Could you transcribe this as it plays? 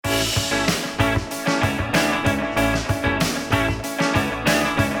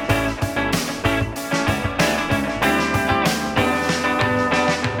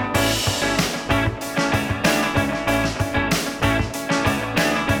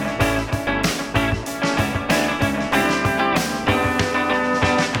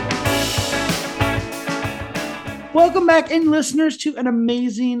Welcome back, in listeners, to an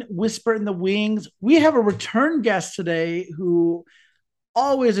amazing Whisper in the Wings. We have a return guest today who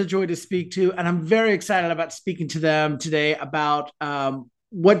always a joy to speak to, and I'm very excited about speaking to them today about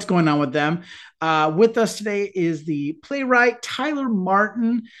what's going on with them. With us today is the playwright Tyler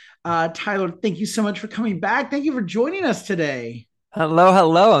Martin. Tyler, thank you so much for coming back. Thank you for joining us today. Hello,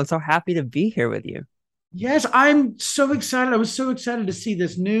 hello. I'm so happy to be here with you. Yes, I'm so excited. I was so excited to see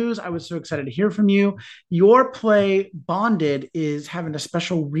this news. I was so excited to hear from you. Your play Bonded is having a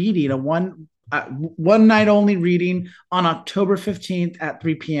special reading, a one night only reading on October 15th at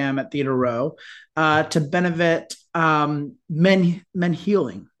 3 p.m. at Theater Row to benefit Men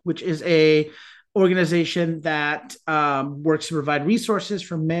Healing, which is a organization that works to provide resources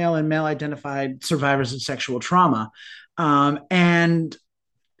for male and male identified survivors of sexual trauma. And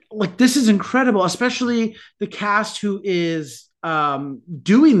like this is incredible, especially the cast who is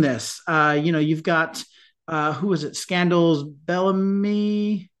doing this. You've got who was it? Scandals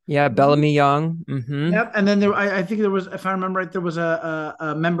Bellamy. Yeah, Bellamy Young. Yep, and then I think there was, if I remember right, there was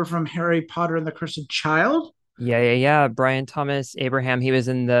a member from Harry Potter and the Cursed Child. Yeah. Brian Thomas Abraham. He was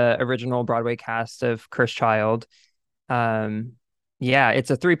in the original Broadway cast of Cursed Child. Um, yeah,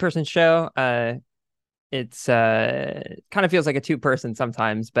 it's a three-person show. It's kind of feels like a two-person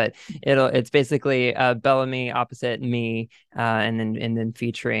sometimes, but it's basically Bellamy opposite me, and then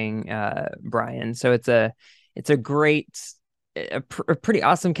featuring Brian. So it's a great a pretty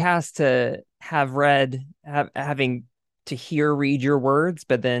awesome cast to have having to read your words,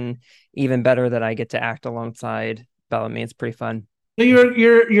 but then even better that I get to act alongside Bellamy. It's pretty fun. So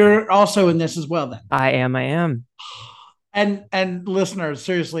you're also in this as well then. I am. And listeners,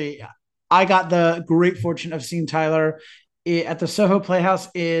 seriously, I got the great fortune of seeing Tyler at the Soho Playhouse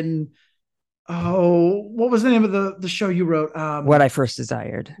in, what was the name of the show you wrote? What I First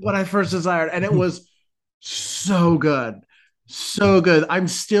Desired. What I First Desired, and it was so good, so good. I'm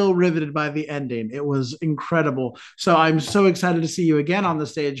still riveted by the ending. It was incredible. So I'm so excited to see you again on the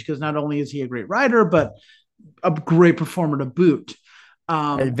stage because not only is he a great writer, but a great performer to boot.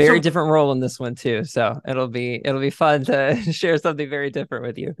 A very So different role in this one too, so it'll be fun to share something very different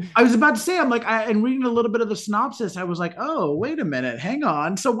with you. I was about to say, I'm like, and reading a little bit of the synopsis, I was like, oh, wait a minute, hang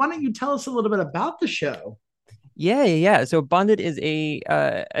on. So why don't you tell us a little bit about the show? Yeah. So Bonded is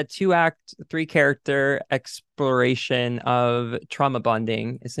a two-act, three-character exploration of trauma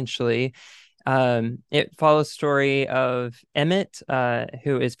bonding, essentially. It follows the story of Emmett,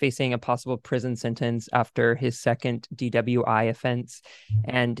 who is facing a possible prison sentence after his second DWI offense,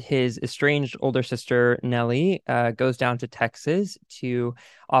 and his estranged older sister Nellie goes down to Texas to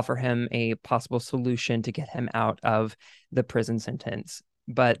offer him a possible solution to get him out of the prison sentence.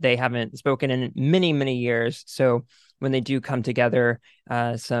 But they haven't spoken in many, many years. So when they do come together,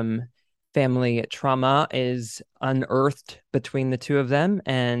 some family trauma is unearthed between the two of them,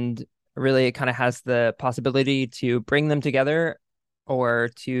 and really it kind of has the possibility to bring them together or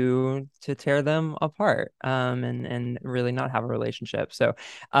to tear them apart, and really not have a relationship. So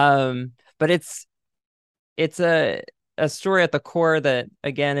but it's a story at the core that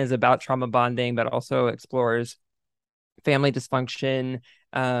again is about trauma bonding but also explores family dysfunction,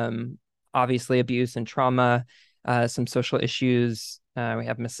 um obviously abuse and trauma, some social issues. We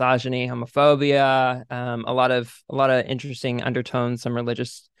have misogyny, homophobia, a lot of interesting undertones, some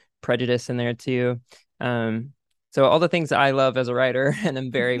religious prejudice in there too. Um, so all the things that I love as a writer and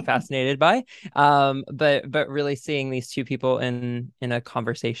I'm very fascinated by. But really seeing these two people in a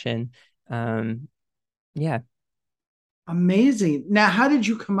conversation. Um, yeah. Amazing. Now, how did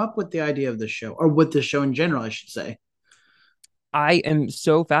you come up with the idea of the show, or with the show in general, I should say? I am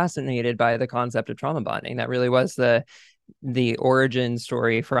so fascinated by the concept of trauma bonding. That really was the origin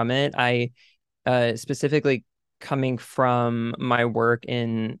story from it. I specifically coming from my work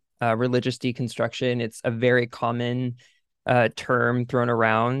in religious deconstruction, it's a very common term thrown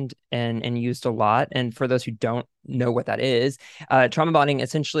around and used a lot. And for those who don't know what that is, trauma bonding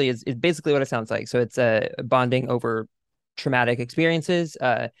essentially is basically what it sounds like. So it's bonding over traumatic experiences,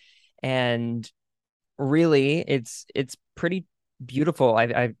 and really it's pretty beautiful.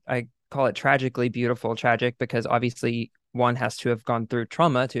 I call it tragically beautiful. Tragic because obviously one has to have gone through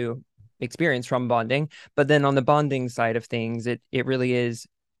trauma to experience trauma bonding, but then on the bonding side of things, it really is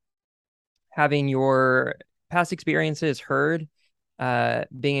having your past experiences heard,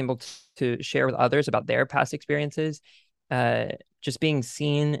 being able to share with others about their past experiences, uh, just being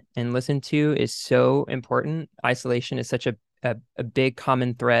seen and listened to is so important. Isolation is such a big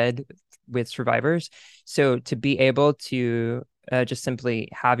common thread with survivors. So to be able to just simply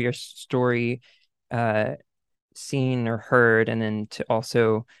have your story uh, seen or heard, and then to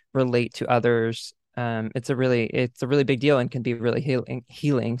also relate to others it's a really big deal and can be really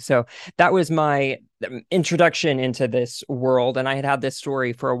healing. So that was my introduction into this world, and I had this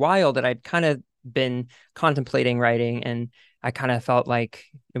story for a while that I'd kind of been contemplating writing, and I kind of felt like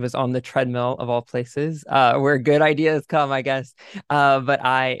it was on the treadmill of all places, where good ideas come, I guess. But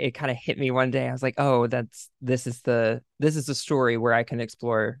it kind of hit me one day. I was like, oh, this is the story where I can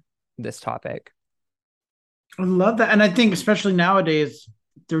explore this topic. I love that. And I think, especially nowadays,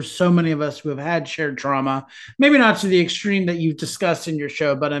 there's so many of us who have had shared trauma, maybe not to the extreme that you've discussed in your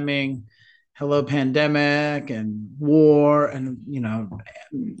show, but I mean, hello, pandemic and war, and,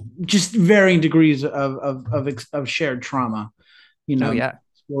 just varying degrees of shared trauma, Oh yeah.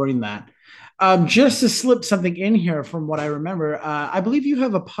 exploring that. Just to slip something in here from what I remember, I believe you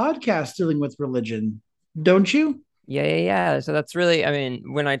have a podcast dealing with religion, don't you? Yeah. So that's really, I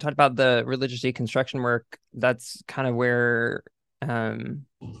mean, when I talked about the religious deconstruction work, that's kind of where,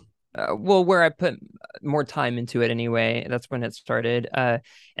 where I put more time into it anyway. That's when it started.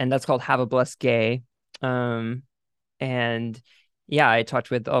 And that's called Have a Blessed Gay. Um, and yeah, I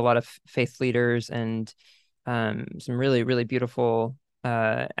talked with a lot of faith leaders and some really, really beautiful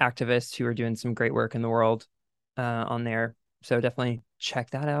activists who are doing some great work in the world on there. So definitely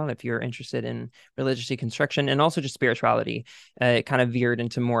check that out if you're interested in religious deconstruction and also just spirituality. It kind of veered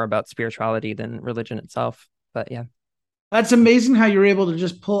into more about spirituality than religion itself. But yeah. That's amazing how you're able to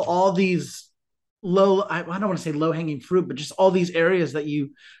just pull all these I don't want to say low hanging fruit, but just all these areas that you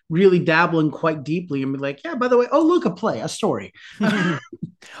really dabble in quite deeply and be like, yeah, by the way, oh, look, a play, a story.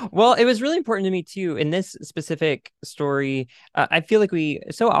 Well, it was really important to me too in this specific story. I feel like we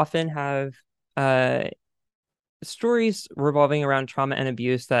so often have uh, stories revolving around trauma and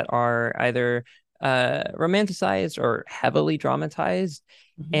abuse that are either romanticized or heavily dramatized.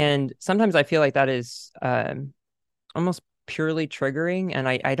 Mhm. And sometimes I feel like that is almost purely triggering, and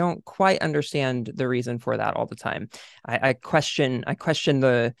I don't quite understand the reason for that all the time. I question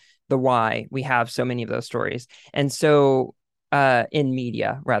the why we have so many of those stories. And so in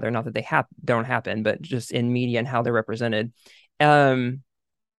media, rather, not that they don't happen, but just in media and how they're represented. Um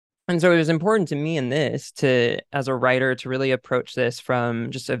and so it was important to me in this to, as a writer, to really approach this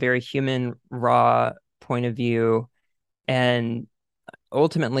from just a very human, raw point of view. And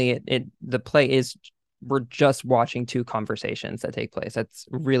ultimately, the play is we're just watching two conversations that take place. That's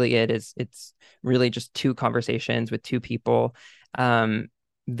really it. It's really just two conversations with two people. Um,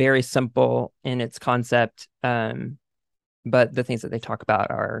 Very simple in its concept, but the things that they talk about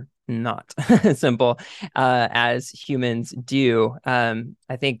are not simple as humans do.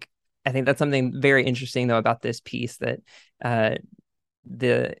 I think that's something very interesting though about this piece, that uh,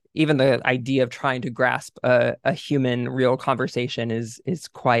 the even the idea of trying to grasp a human real conversation is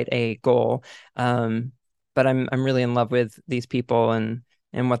quite a goal. But I'm really in love with these people and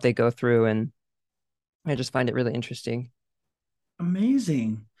what they go through, and I just find it really interesting.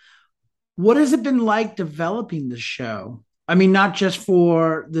 Amazing. What has it been like developing the show? I mean, not just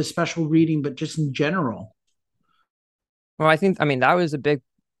for the special reading, but just in general. Well, I mean that was a big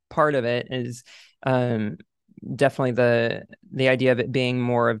part of it, is um definitely the idea of it being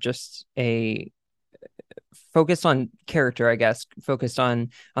more of just a focused on character, I guess, focused on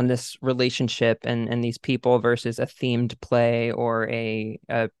this relationship and these people versus a themed play or a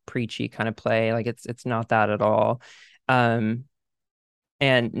preachy kind of play. Like it's not that at all. Um,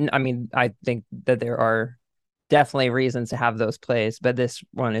 and I mean, I think that there are definitely reasons to have those plays, but this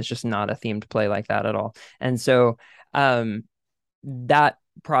one is just not a themed play like that at all. And so um that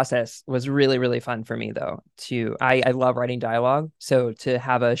process was really really fun for me though. I love writing dialogue, so to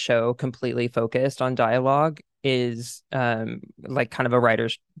have a show completely focused on dialogue is like kind of a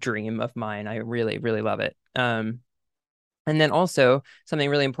writer's dream of mine. I really really love it. And then also something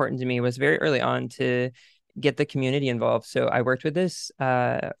really important to me was very early on to get the community involved. So I worked with this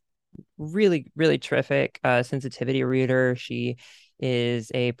really, really terrific sensitivity reader. She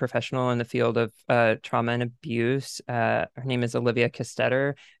is a professional in the field of trauma and abuse. Her name is Olivia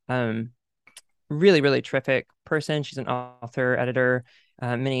Castetter. Um, Really, really terrific person. She's an author, editor,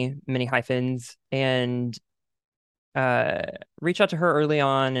 many, many hyphens, and uh, reached out to her early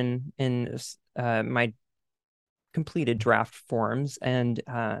on in my completed draft forms, and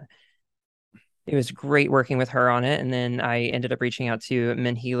it was great working with her on it. And then I ended up reaching out to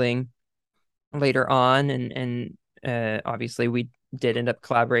Men Healing later on, and obviously we did end up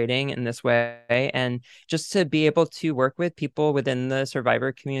collaborating in this way, and just to be able to work with people within the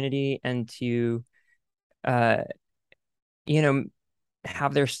survivor community and to uh you know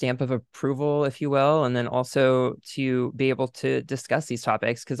have their stamp of approval, if you will, and then also to be able to discuss these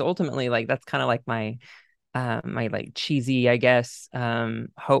topics, because ultimately like that's kind of like my my like cheesy, I guess,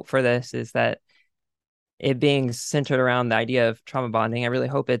 hope for this is that it being centered around the idea of trauma bonding, I really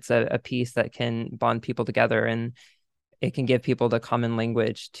hope it's a piece that can bond people together, and it can give people the common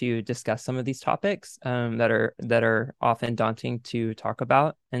language to discuss some of these topics that are often daunting to talk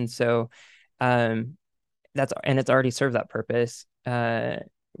about. And so it's already served that purpose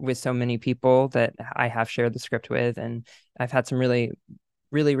with so many people that I have shared the script with, and I've had some really,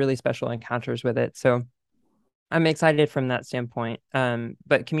 really, really special encounters with it. So I'm excited from that standpoint.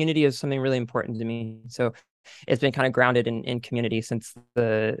 But community is something really important to me. So it's been kind of grounded in community since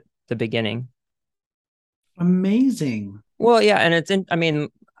the beginning. Amazing. Well, yeah, and I mean,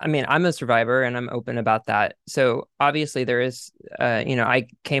 I'm a survivor and I'm open about that. So obviously there is, I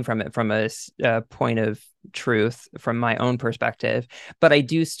came from it from a point of truth from my own perspective, but I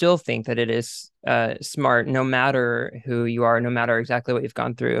do still think that it is smart, no matter who you are, no matter exactly what you've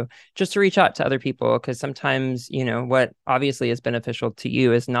gone through, just to reach out to other people, because sometimes, what obviously is beneficial to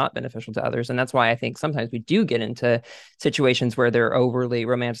you is not beneficial to others. And that's why I think sometimes we do get into situations where they're overly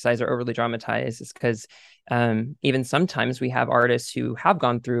romanticized or overly dramatized, is because even sometimes we have artists who have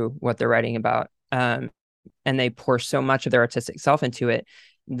gone through what they're writing about, and they pour so much of their artistic self into it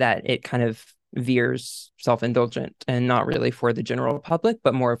that it kind of veers self-indulgent and not really for the general public,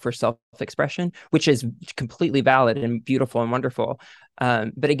 but more for self-expression, which is completely valid and beautiful and wonderful.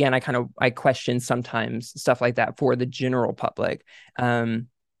 But again, I question sometimes stuff like that for the general public. But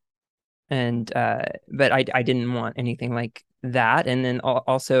I didn't want anything like that. And then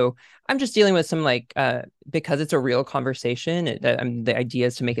also I'm just dealing with some because it's a real conversation, the idea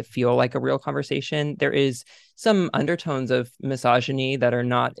is to make it feel like a real conversation. There is some undertones of misogyny that are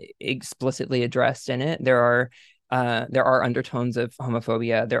not explicitly addressed in it. There are undertones of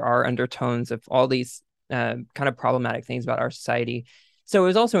homophobia. There are undertones of all these kind of problematic things about our society. So it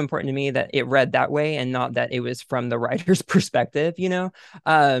was also important to me that it read that way and not that it was from the writer's perspective,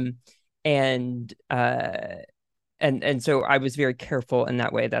 um, and so I was very careful in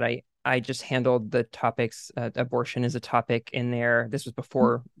that way, that I just handled the topics. Abortion is a topic in there. This was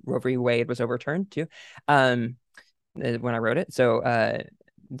before Roe v. Wade was overturned too, when I wrote it. So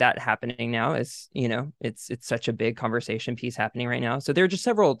that happening now is, it's such a big conversation piece happening right now. So there are just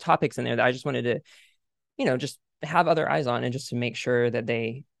several topics in there that I just wanted to, just have other eyes on, and just to make sure that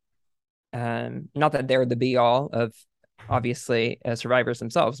they, not that they're the be all of obviously survivors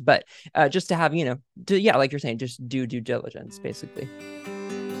themselves, but just to have, like you're saying, just do due diligence, basically.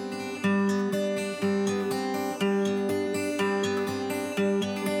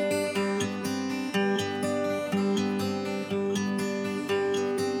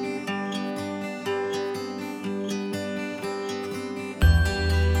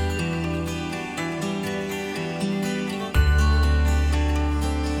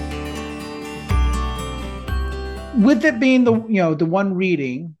 With it being the one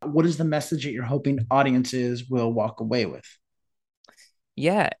reading, what is the message that you're hoping audiences will walk away with?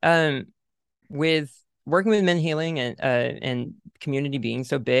 Yeah. With working with Men Healing and community being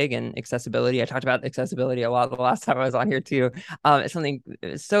so big, and accessibility, I talked about accessibility a lot the last time I was on here too. It's something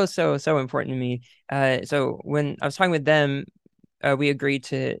so important to me. So when I was talking with them, we agreed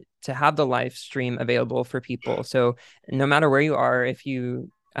to have the live stream available for people. So no matter where you are, if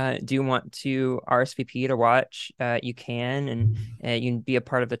you do want to RSVP to watch, you can, and you can be a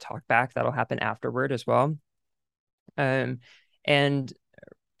part of the talk back that'll happen afterward as well. And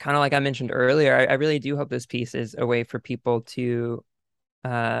kind of like I mentioned earlier, I really do hope this piece is a way for people to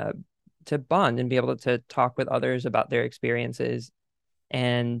bond and be able to talk with others about their experiences.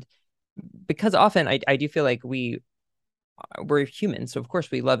 And because often I do feel like we're human, so of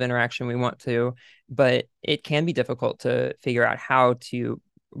course we love interaction, we want to, but it can be difficult to figure out how to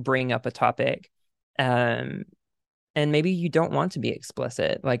bring up a topic, and maybe you don't want to be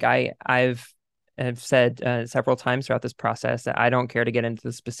explicit. Like I've said several times throughout this process that I don't care to get into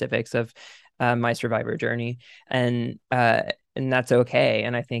the specifics of my survivor journey, and that's okay.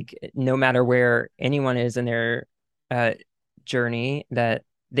 And I think no matter where anyone is in their journey, that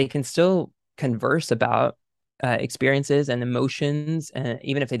they can still converse about experiences and emotions,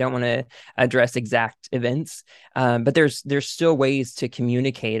 even if they don't want to address exact events. But there's still ways to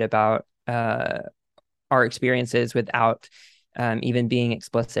communicate about our experiences without even being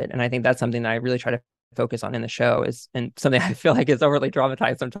explicit. And I think that's something that I really try to focus on in the show, and something I feel like is overly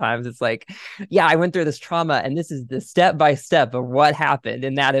dramatized sometimes. It's like, yeah, I went through this trauma and this is the step by step of what happened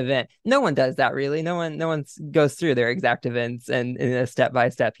in that event. No one does that, really. No one goes through their exact events and in a step by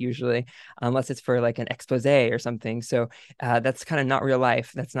step, usually, unless it's for like an expose or something. So that's kind of not real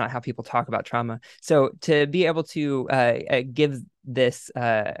life. That's not how people talk about trauma. So to be able to give this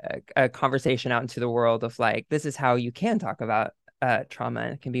a conversation out into the world of like, this is how you can talk about trauma,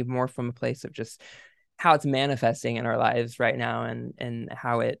 and it can be more from a place of just how it's manifesting in our lives right now, and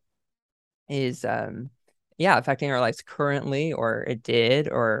how it is yeah, affecting our lives currently, or it did,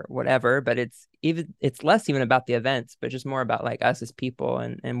 or whatever. But it's less even about the events, but just more about like us as people,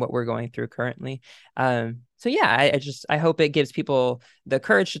 and what we're going through currently. So yeah, I hope it gives people the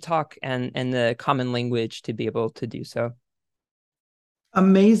courage to talk, and the common language to be able to do so.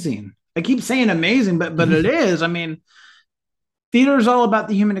 Amazing. I keep saying amazing, but it is. I mean, theater is all about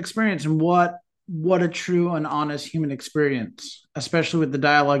the human experience and what a true and honest human experience, especially with the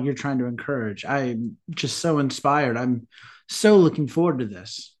dialogue you're trying to encourage. I'm just so inspired. I'm so looking forward to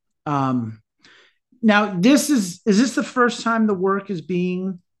this. Um, Now, is this the first time the work is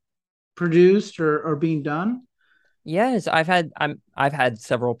being produced or being done? Yes, I've had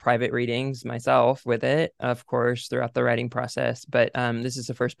several private readings myself with it, of course, throughout the writing process, but this is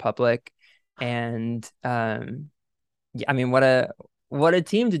the first public. And yeah, I mean, what a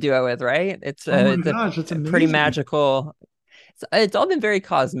team to do it with, right? Oh my It's gosh, that's a pretty amazing. magical. It's all been very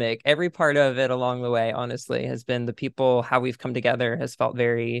cosmic. Every part of it along the way, honestly, has been the people, how we've come together has felt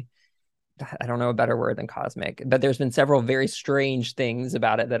very, I don't know a better word than cosmic, but there's been several very strange things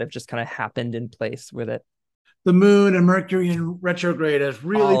about it that have just kind of happened in place with it. The moon and Mercury in retrograde has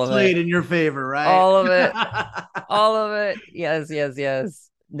really All of played it. in your favor, right? All of it. All of it. Yes, yes, yes.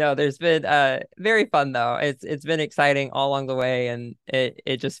 No, there's been very fun though. It's been exciting all along the way, and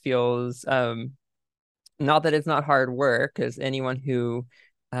it just feels not that it's not hard work, because anyone who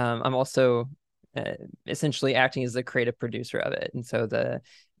I'm also uh, essentially acting as the creative producer of it, and so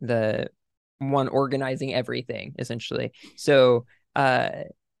the one organizing everything essentially. So uh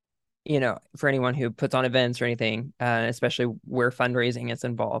for anyone who puts on events or anything, especially where fundraising is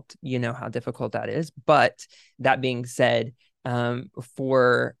involved, you know how difficult that is. But that being said, um,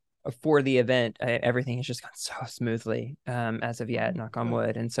 for for the event, everything has just gone so smoothly, as of yet, knock on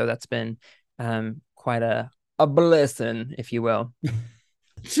wood. And so that's been quite a blessing, if you will.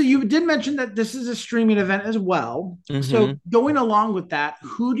 So you did mention that this is a streaming event as well. So Hmm. going along with that,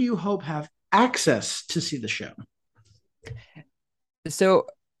 who do you hope have access to see the show? So,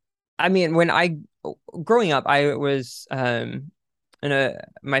 I mean, when I growing up, I was in a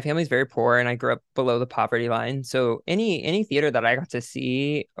my family's very poor, and I grew up below the poverty line. So any theater that I got to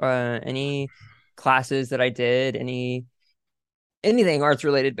see, any classes that I did, anything arts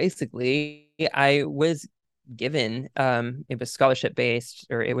related, basically, I was given. It was scholarship based,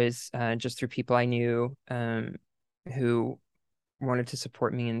 or it was just through people I knew, who wanted to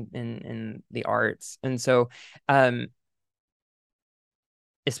support me in the arts. And so, um,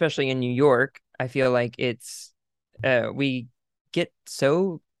 especially in New York, I feel like we get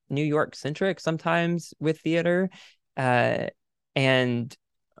so New York centric sometimes with theater, uh, and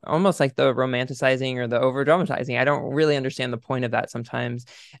almost like the romanticizing or the over dramatizing. I don't really understand the point of that sometimes.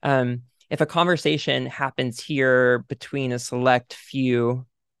 If a conversation happens here between a select few,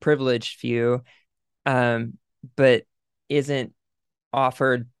 privileged few, um, but isn't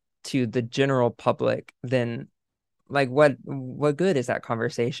offered to the general public, then like what good is that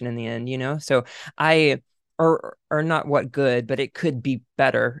conversation in the end, so I or not what good, but it could be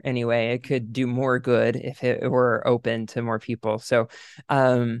better anyway. It could do more good if it were open to more people. So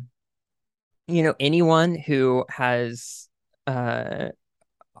um anyone who has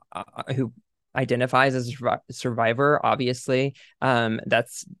who identifies as a survivor, obviously,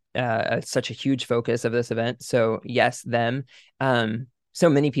 that's such a huge focus of this event. So yes, them. So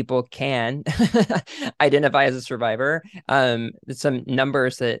many people can identify as a survivor. Some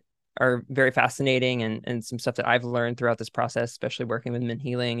numbers that are very fascinating, and some stuff that I've learned throughout this process, especially working with Mint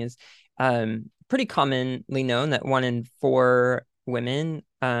Healing, is pretty commonly known that 1 in 4 women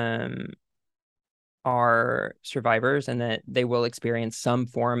are survivors, and that they will experience some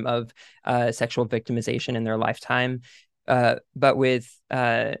form of sexual victimization in their lifetime. But with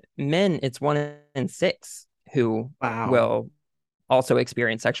men, it's 1 in 6 who Wow. will also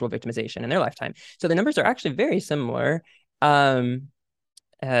experience sexual victimization in their lifetime. So the numbers are actually very similar. Um,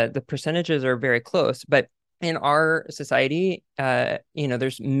 the percentages are very close, but in our society,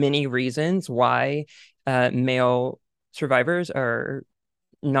 there's many reasons why male survivors are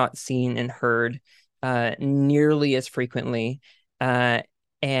not seen and heard nearly as frequently.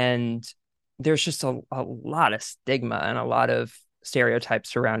 And there's just a lot of stigma and a lot of stereotypes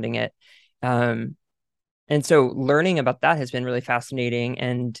surrounding it. Um, and so learning about that has been really fascinating.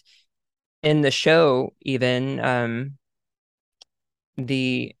 And in the show, even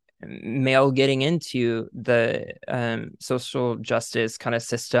the male getting into the social justice kind of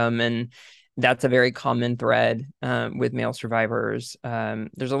system, and that's a very common thread with male survivors.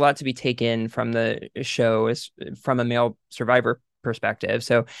 There's a lot to be taken from the show, as from a male survivor perspective.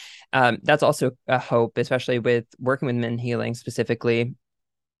 So that's also a hope, especially with working with men healing specifically,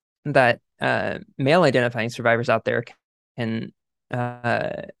 that male identifying survivors out there can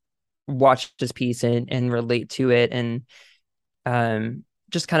watch this piece and relate to it, and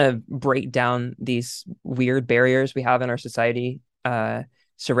just kind of break down these weird barriers we have in our society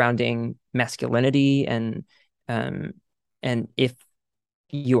surrounding masculinity, and if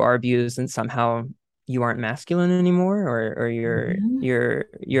you are abused and somehow you aren't masculine anymore, or your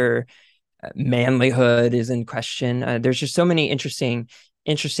manlyhood is in question. There's just so many interesting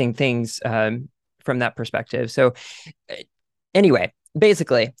things from that perspective. So anyway,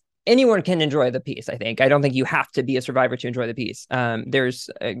 basically, anyone can enjoy the piece. I don't think you have to be a survivor to enjoy the piece. There's,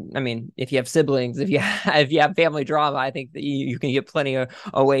 I mean, if you have siblings, if you have family drama, I think that you can get plenty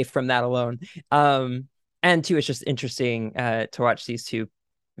away from that alone. And two, it's just interesting to watch these two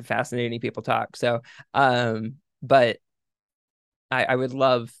fascinating people talk. So, but I would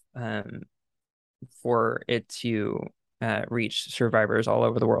love for it to reach survivors all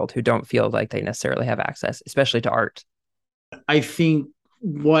over the world who don't feel like they necessarily have access, especially to art. I think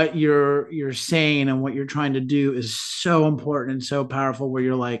what you're saying and what you're trying to do is so important and so powerful, where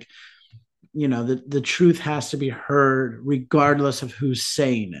you're like, the truth has to be heard regardless of who's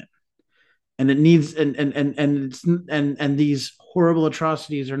saying it. And it needs, and these horrible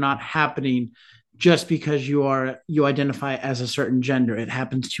atrocities are not happening just because you identify as a certain gender. It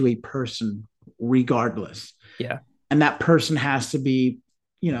happens to a person regardless. Yeah. And that person has to be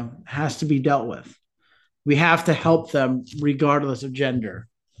dealt with. We have to help them regardless of gender.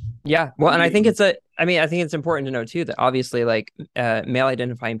 Yeah. Well, and I think it's important to know too that obviously, like, male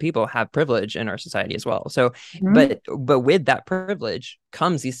identifying people have privilege in our society as well. So, but with that privilege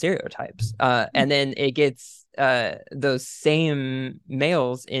comes these stereotypes, and then it gets those same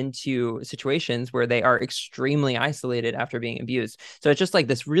males into situations where they are extremely isolated after being abused. So it's just like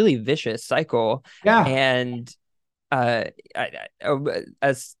this really vicious cycle. Yeah. And a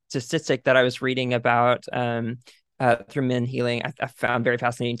statistic that I was reading about through men healing, I found very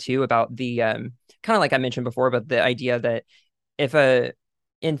fascinating too, about the kind of like I mentioned before, but the idea that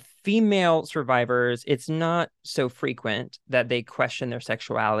in female survivors, it's not so frequent that they question their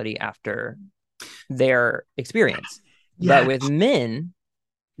sexuality after their experience. Yeah. But with men,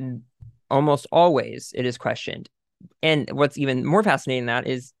 almost always it is questioned. And what's even more fascinating than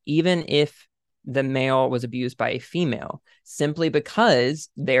that is, even if the male was abused by a female, simply because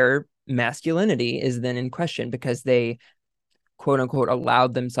their masculinity is then in question, because they quote unquote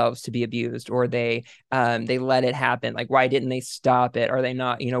allowed themselves to be abused, or they let it happen. Like, why didn't they stop it? Are they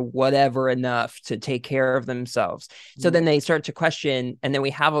not, whatever enough to take care of themselves? So then they start to question, and then we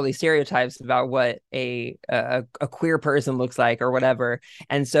have all these stereotypes about what a queer person looks like or whatever.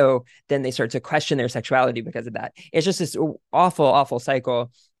 And so then they start to question their sexuality because of that. It's just this awful, awful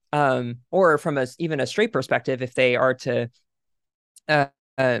cycle. Or from even a straight perspective, if they are to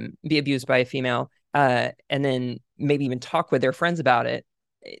be abused by a female, and then maybe even talk with their friends about it,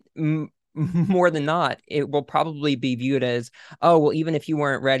 more than not, it will probably be viewed as, oh, well, even if you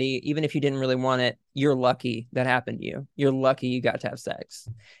weren't ready, even if you didn't really want it, you're lucky that happened to you. You're lucky you got to have sex.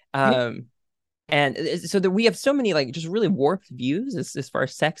 And so that we have so many, like, just really warped views as far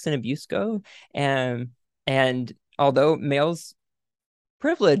as sex and abuse go. And although males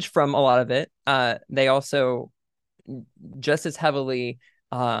privilege from a lot of it, they also just as heavily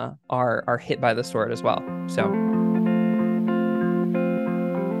are hit by the sword as well. So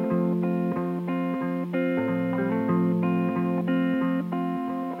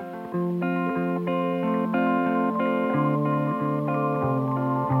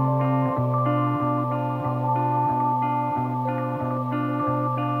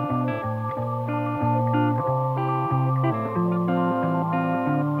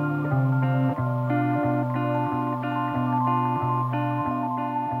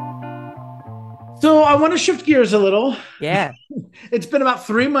So I want to shift gears a little. yeah. It's been about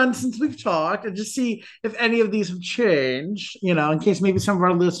 3 months since we've talked, and just see if any of these have changed, in case maybe some of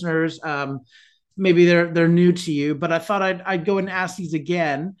our listeners, maybe they're new to you, but I thought I'd go and ask these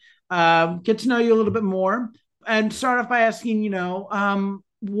again, get to know you a little bit more, and start off by asking,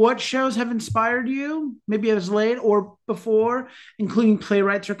 what shows have inspired you, maybe as late or before, including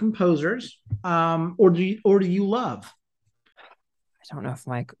playwrights or composers, or do you love? I don't know if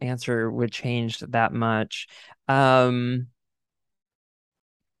my answer would change that much. I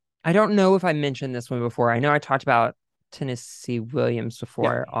don't know if I mentioned this one before. I know I talked about Tennessee Williams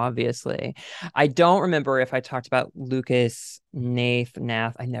before, yeah. Obviously. I don't remember if I talked about Lucas Nath.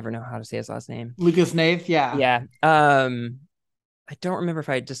 I never know how to say his last name. Lucas Nath, yeah. Yeah. I don't remember if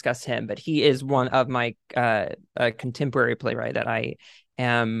I discussed him, but he is one of my a contemporary playwright that I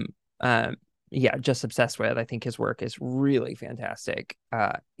am yeah, just obsessed with. I think his work is really fantastic.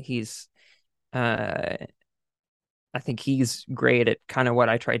 He's uh I think he's great at kind of what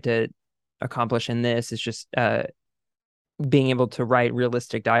I tried to accomplish in this, is just being able to write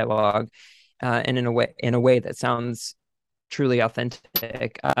realistic dialogue and in a way that sounds truly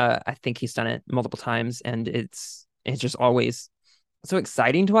authentic. I think he's done it multiple times, and it's just always so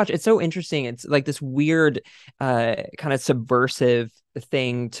exciting to watch. It's so interesting. It's like this weird kind of subversive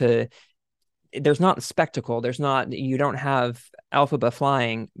thing to, there's not spectacle. There's not, you don't have Elphaba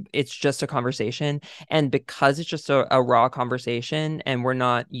flying. It's just a conversation. And because it's just a raw conversation and we're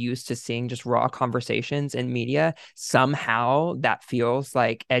not used to seeing just raw conversations in media, somehow that feels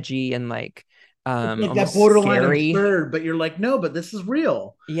like edgy and like It's like that almost borderline scary. absurd, but you're like, no, but this is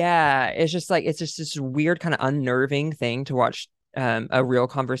real. Yeah, it's just like, it's just this weird kind of unnerving thing to watch a real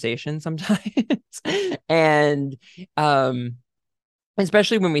conversation sometimes. And um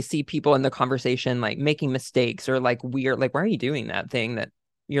especially when we see people in the conversation like making mistakes or like weird, like, why are you doing that thing that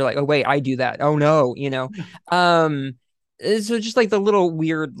you're like, oh wait, I do that, oh no, um so just like the little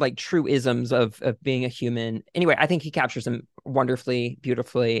weird like truisms of being a human. Anyway, I think he captures them wonderfully,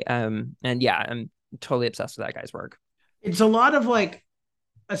 beautifully. And yeah, I'm totally obsessed with that guy's work. It's a lot of like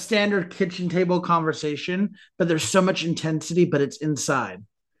a standard kitchen table conversation, but there's so much intensity, but it's inside.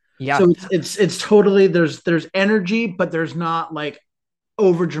 Yeah. So it's totally, there's energy, but there's not like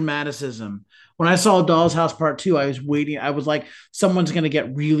over dramaticism. When I saw Doll's House Part Two, I was waiting. I was like, someone's gonna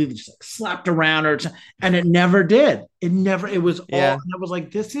get really just like slapped around, and it never did. It never. It was all. Yeah. And I was like,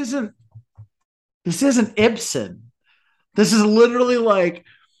 this isn't Ibsen. This is literally like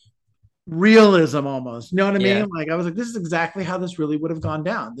realism almost. You know what I Yeah. mean? Like I was like, this is exactly how this really would have gone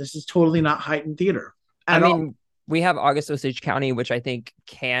down. This is totally not heightened theater I at all. mean, we have August Osage County, which I think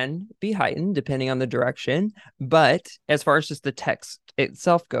can be heightened depending on the direction. But as far as just the text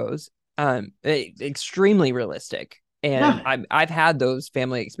itself goes, extremely realistic. And Yeah. I've had those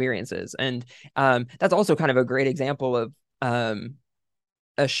family experiences, and that's also kind of a great example of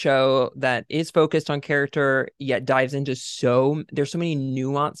a show that is focused on character yet dives into there's so many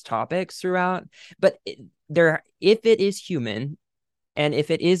nuanced topics throughout. But if it is human, and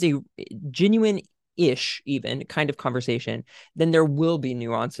if it is a genuine ish even kind of conversation, then there will be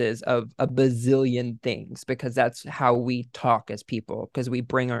nuances of a bazillion things, because that's how we talk as people, because we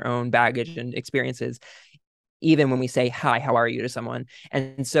bring our own baggage and experiences even when we say hi, how are you to someone.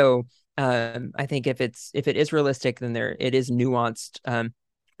 And so I think if it is realistic, then it is nuanced,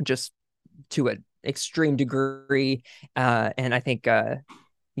 just to an extreme degree. And I think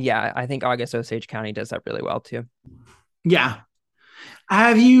yeah, I think August Osage County does that really well too. Yeah.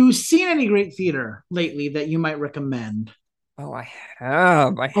 Have you seen any great theater lately that you might recommend? Oh, I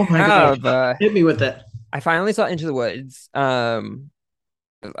have. I Oh my gosh. have. Hit me with it. I finally saw Into the Woods. Uh,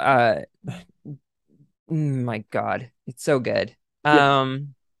 my God, it's so good. Yeah.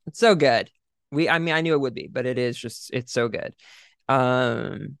 It's so good. I mean, I knew it would be, but it's so good.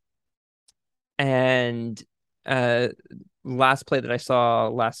 Um, and uh, last play that I saw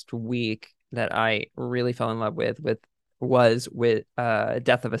last week that I really fell in love with was with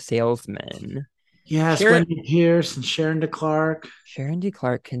Death of a Salesman. Yes, Sharon Wendy Pierce and Sharon DeClark. Sharon D.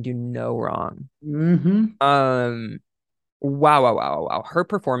 Clark can do no wrong. Mm-hmm. Um, wow, wow, wow, wow. Her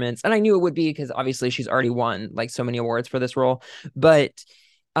performance, and I knew it would be because obviously she's already won like so many awards for this role, but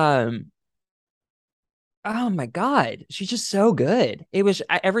um, oh my God, she's just so good.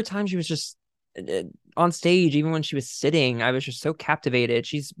 Every time she was just on stage, even when she was sitting, I was just so captivated.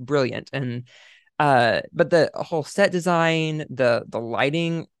 She's brilliant. And but the whole set design, the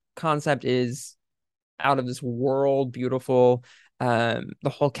lighting concept is out of this world beautiful. The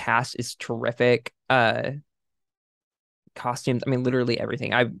whole cast is terrific. Costumes, I mean, literally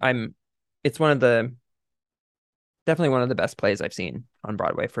everything. I'm it's one of the definitely one of the best plays I've seen on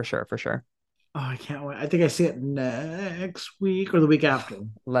Broadway, for sure, for sure. Oh, I can't wait. I think I see it next week or the week after.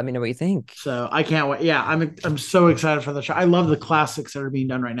 Let me know what you think. So I can't wait. Yeah, I'm so excited for the show. I love the classics that are being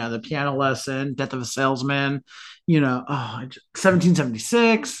done right now. The Piano Lesson, Death of a Salesman,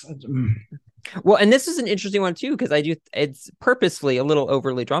 1776. Well, and this is an interesting one too, because it's purposefully a little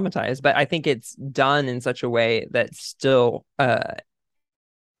overly dramatized, but I think it's done in such a way that still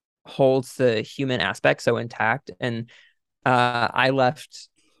holds the human aspect so intact. And I left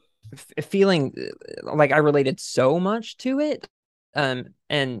feeling like I related so much to it. And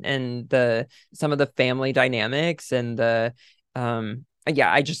the some of the family dynamics and the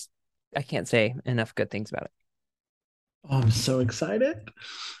yeah, I can't say enough good things about it. Oh, I'm so excited.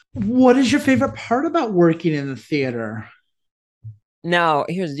 What is your favorite part about working in the theater? Now,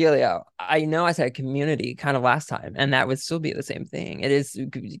 here's the dealio. I know I said community kind of last time, and that would still be the same thing. It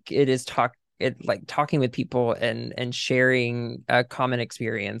talking with people and sharing a common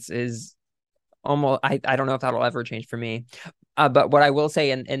experience is almost I don't know if that'll ever change for me. But what I will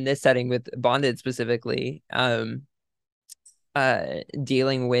say in this setting with Bonded specifically,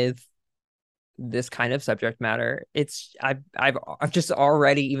 dealing with this kind of subject matter, I've just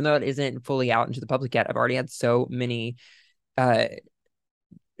already, even though it isn't fully out into the public yet, I've already had so many uh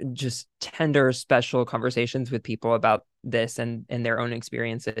just tender, special conversations with people about this and their own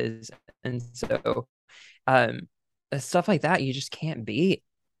experiences. And so um stuff like that you just can't beat.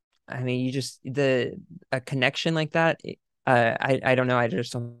 I mean, you just the a connection like that. I don't know. I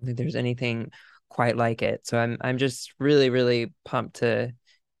just don't think there's anything quite like it. So I'm just really really pumped to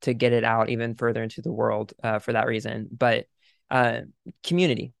get it out even further into the world for that reason. But uh,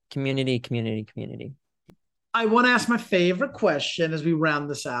 community. I want to ask my favorite question as we round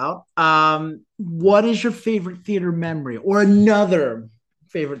this out. What is your favorite theater memory, or another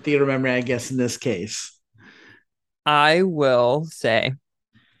favorite theater memory? I guess in this case. I will say,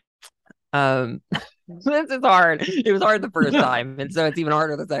 this is hard. It was hard the first time, and so it's even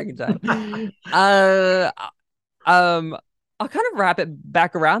harder the second time. Um, I'll kind of wrap it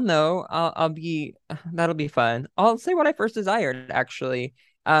back around though. I'll be That'll be fun. I'll say what I first desired actually.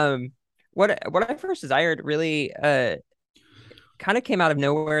 Um, what I first desired really kind of came out of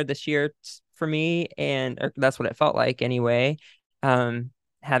nowhere this year for me, and that's what it felt like anyway.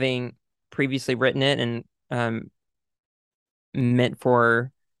 Having previously written it and meant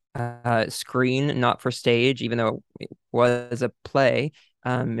for screen, not for stage, even though it was a play.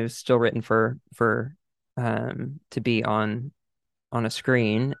 It was still written for to be on a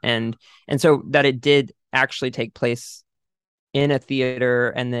screen, and so that it did actually take place in a theater,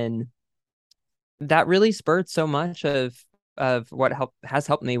 and then that really spurred so much of what has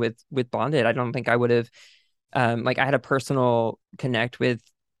helped me with Bonded. I don't think I would have like I had a personal connect with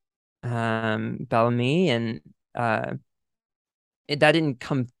Bellamy, and that didn't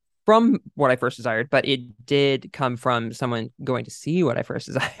come from what I first desired, but it did come from someone going to see what I first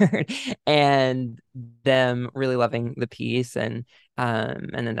desired and them really loving the piece, and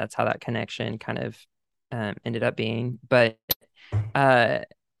then that's how that connection kind of ended up being. But uh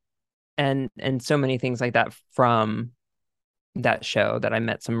and so many things like that from that show, that I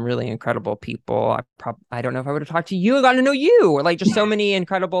met some really incredible people. I don't know if I would have talked to you, got to know you, or like just so many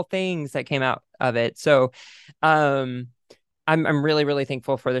incredible things that came out of it. So um I'm really really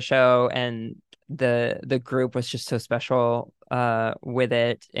thankful for the show, and the group was just so special with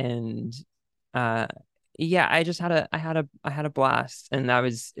it, and uh yeah, I had a blast, and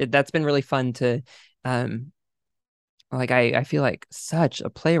that's been really fun to um like I feel like such a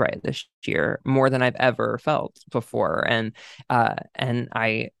playwright this year, more than I've ever felt before. And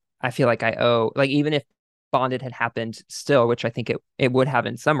I feel like I owe, like, even if Bonded had happened still, which I think it would have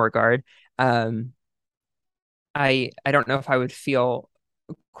in some regard, um I don't know if I would feel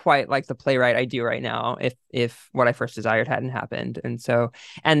quite like the playwright I do right now if what I first desired hadn't happened. And so,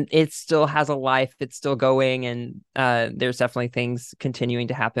 and it still has a life, it's still going, and there's definitely things continuing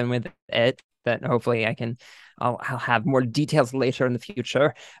to happen with it that hopefully I'll have more details later in the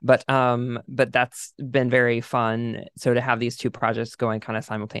future. But that's been very fun. So to have these two projects going kind of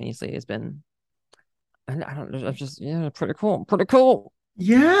simultaneously has been, I don't know, just, yeah, pretty cool, pretty cool.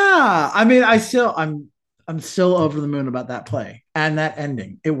 Yeah, I mean, I'm still over the moon about that play and that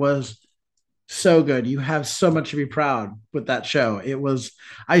ending. It was so good. You have so much to be proud with that show. It was.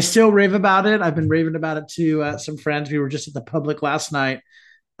 I still rave about it. I've been raving about it to some friends. We were just at the public last night,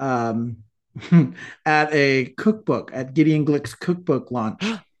 um, at a cookbook, at Gideon Glick's cookbook launch.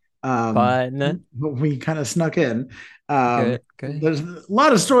 Fun. We kind of snuck in. Good, good. There's a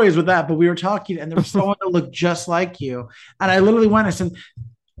lot of stories with that, but we were talking, and there was someone that looked just like you, and I literally went. I said,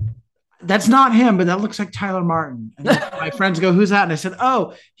 "That's not him, but that looks like Tyler Martin." And my friends go, "Who's that?" And I said,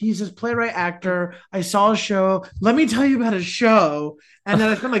 "Oh, he's this playwright actor. I saw a show. Let me tell you about his show." And then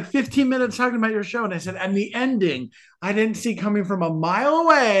I spent like 15 minutes talking about your show, and I said, "And the ending, I didn't see coming from a mile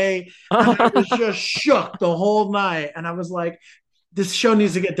away." And I was just shook the whole night. And I was like, this show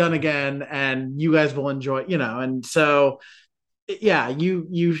needs to get done again, and you guys will enjoy, and so yeah,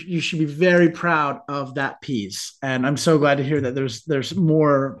 you should be very proud of that piece, and I'm so glad to hear that there's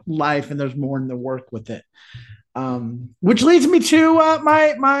more life and there's more in the work with it. Which leads me to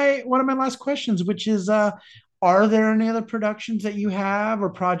my one of my last questions, which is, are there any other productions that you have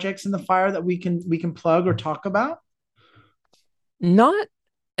or projects in the fire that we can plug or talk about? Not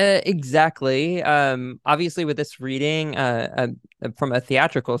Exactly. Obviously, with this reading, from a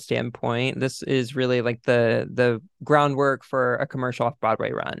theatrical standpoint, this is really like the groundwork for a commercial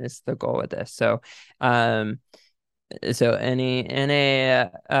off-Broadway run is the goal with this. Um, so any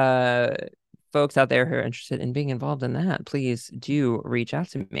folks out there who are interested in being involved in that, please do reach out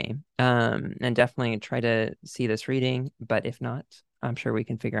to me. And definitely try to see this reading. But if not, I'm sure we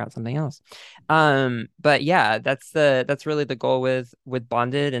can figure out something else. But yeah, that's really the goal with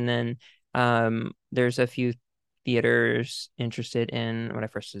Bonded. And then there's a few theaters interested in What I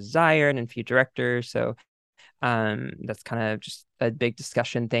First Desired and a few directors. So that's kind of just a big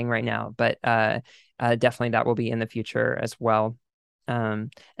discussion thing right now. But definitely that will be in the future as well.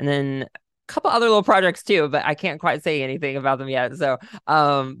 And then couple other little projects too, but I can't quite say anything about them yet. So,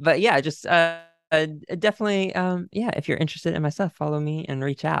 but yeah, just definitely, yeah, if you're interested in my stuff, follow me and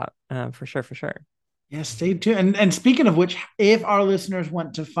reach out, for sure, for sure. Yeah, stay tuned. And speaking of which, if our listeners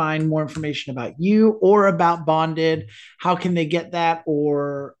want to find more information about you or about Bonded, how can they get that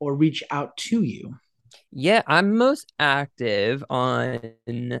or reach out to you? Yeah, I'm most active on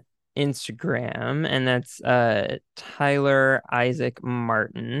Instagram, and that's Tyler Isaac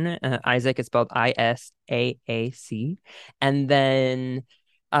Martin. Isaac is spelled Isaac. And then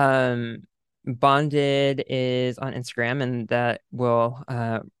Bonded is on Instagram, and that will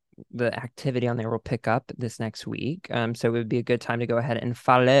the activity on there will pick up this next week. So it would be a good time to go ahead and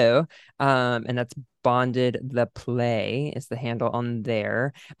follow. And that's Bonded the Play is the handle on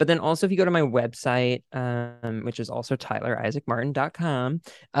there. But then also if you go to my website, which is also tylerisaacmartin.com,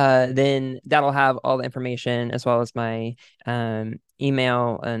 then that'll have all the information as well as my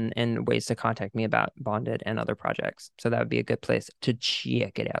email and ways to contact me about Bonded and other projects. So that would be a good place to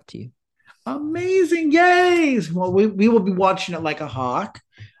check it out too. Amazing. Yay. Well, we will be watching it like a hawk.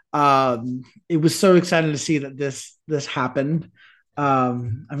 It was so exciting to see that this happened. I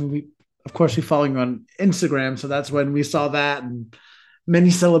mean, we of course we follow you on Instagram, so that's when we saw that and many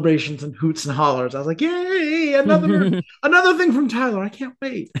celebrations and hoots and hollers. I was like, yay, another thing from Tyler. I can't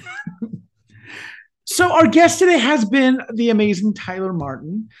wait. So our guest today has been the amazing Tyler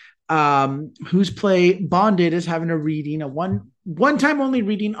Martin, whose play Bonded is having a reading, a one time only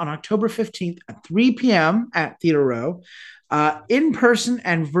reading on October 15th at 3 p.m. at Theater Row. In person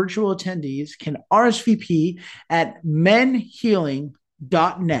and virtual attendees can RSVP at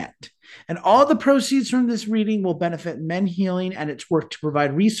menhealing.net. And all the proceeds from this reading will benefit Men Healing and its work to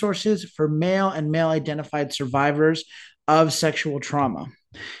provide resources for male and male identified survivors of sexual trauma.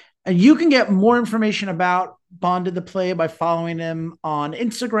 And you can get more information about Bonded the Play by following him on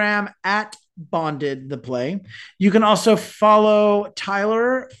Instagram at Bonded the Play. You can also follow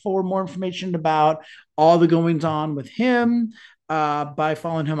Tyler for more information about all the goings on with him by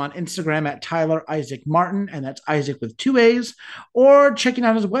following him on Instagram at Tyler Isaac Martin, and that's Isaac with two A's, or checking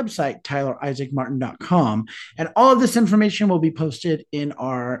out his website, tylerisaacmartin.com. And all of this information will be posted in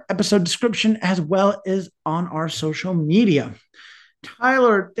our episode description as well as on our social media.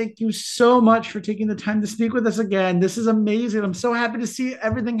 Tyler, thank you so much for taking the time to speak with us again. This is amazing. I'm so happy to see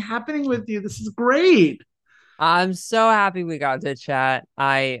everything happening with you. This is great. I'm so happy we got to chat.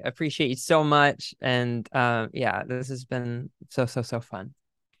 I appreciate you so much. And yeah, this has been so fun.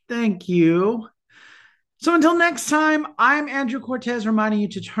 Thank you. So until next time, I'm Andrew Cortez reminding you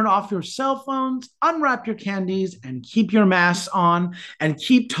to turn off your cell phones, unwrap your candies, and keep your masks on, and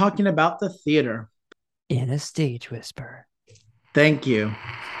keep talking about the theater. In a Stage Whisper. Thank you. Two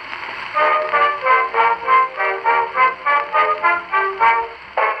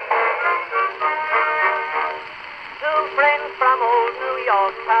friends from old New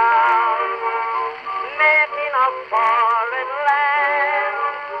York town met in a foreign land.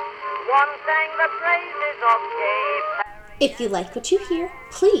 One sang the praises of gay Paris. If you like what you hear,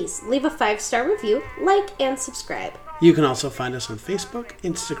 please leave a 5-star review, like, and subscribe. You can also find us on Facebook,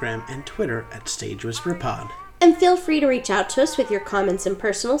 Instagram, and Twitter at Stage Whisper Pod. And feel free to reach out to us with your comments and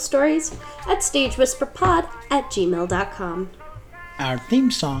personal stories at stagewhisperpod@gmail.com. Our theme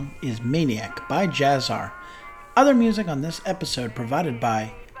song is Maniac by Jazzar. Other music on this episode provided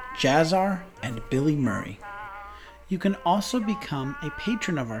by Jazzar and Billy Murray. You can also become a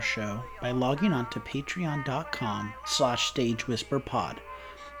patron of our show by logging on to patreon.com/stagewhisperpod.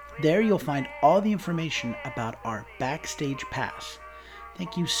 There you'll find all the information about our backstage pass.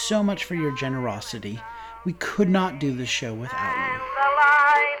 Thank you so much for your generosity. We could not do this show without